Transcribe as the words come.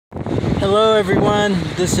Hello everyone,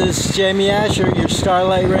 this is Jamie Asher, your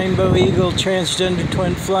Starlight Rainbow Eagle transgender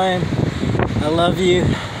twin flame. I love you.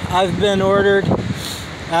 I've been ordered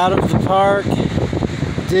out of the park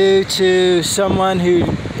due to someone who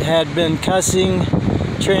had been cussing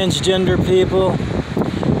transgender people,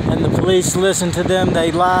 and the police listened to them.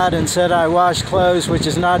 They lied and said I wash clothes, which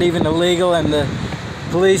is not even illegal, and the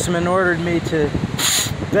policeman ordered me to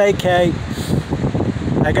vacate.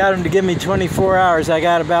 I got him to give me 24 hours. I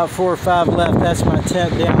got about 4 or 5 left. That's my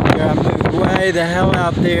tent down there. I moved way the hell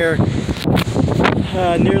out there.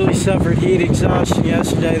 Nearly suffered heat exhaustion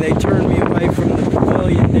yesterday. They turned me away from the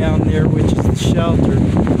pavilion down there, which is the shelter.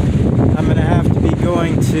 I'm going to have to be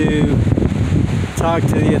going to talk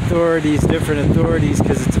to the authorities, different authorities,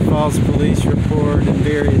 because it's a false police report and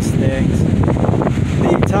various things.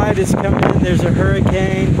 The tide is coming in. There's a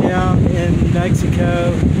hurricane down in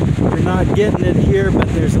Mexico. We're not getting it here, but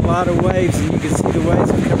there's a lot of waves, and you can see the waves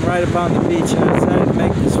have come right up on the beach. And I decided to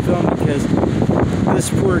make this film because this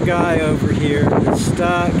poor guy over here is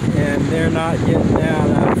stuck, and they're not getting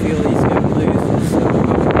down. I feel he's going to lose his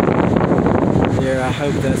home there. I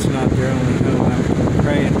hope that's not their only home. I'm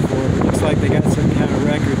praying for it. It looks like they got some kind of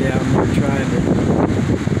wrecker down there trying to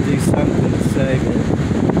do something to save it.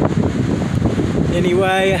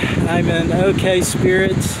 Anyway, I'm in okay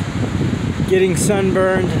spirits. Getting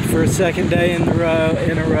sunburned for a second day in a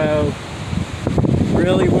row.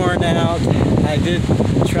 Really worn out. I did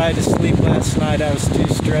try to sleep last night. I was too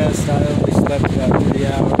stressed. I only slept about 3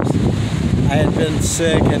 hours. I had been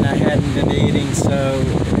sick and I hadn't been eating, so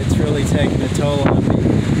it's really taken a toll on me.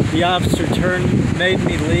 The officer made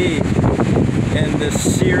me leave in the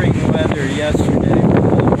searing weather yesterday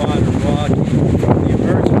with the water walking from the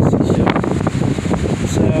emergency shelter.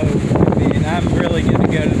 So, I mean, I'm really going to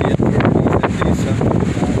go to the authorities and do something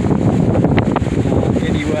about it.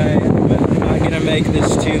 Anyway, but I'm not going to make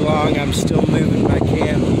this too long. I'm still moving my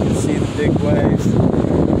camp. You can see the big waves.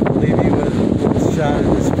 I'll leave you with a little shot of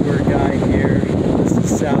this poor guy here. This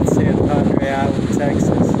is South San Padre Island,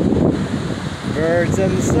 Texas. Birds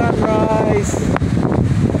and the sunrise.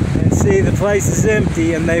 And see, the place is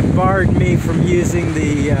empty, and they've barred me from using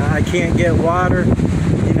the, I can't get water.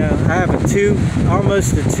 You know, I have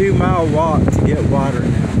almost a 2-mile walk to get water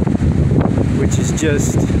now, which is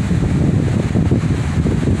just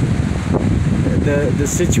the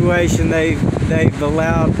situation they've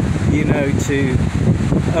allowed, you know, to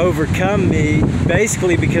overcome me,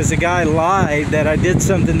 basically because the guy lied that I did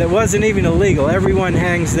something that wasn't even illegal. Everyone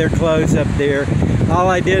hangs their clothes up there.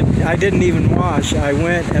 I didn't even wash. I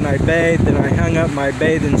went and I bathed, and I hung up my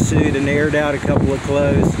bathing suit and aired out a couple of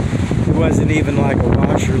clothes. It wasn't even like a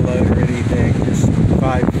washer load or anything, just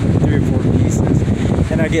 3 or 4 pieces.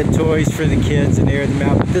 And I get toys for the kids and air them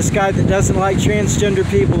out. But this guy that doesn't like transgender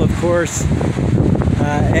people, of course,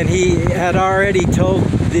 and he had already told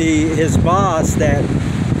his boss that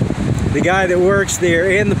the guy that works there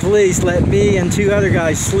and the police let me and 2 other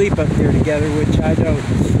guys sleep up there together, which I don't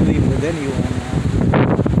sleep with anyone now.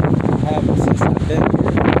 I haven't since I've been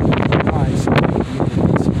here. Nice, I'm a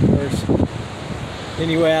decent person.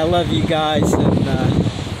 Anyway, I love you guys, and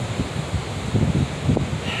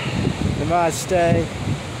namaste.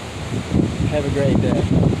 Have a great day.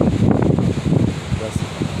 Bless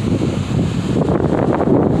you.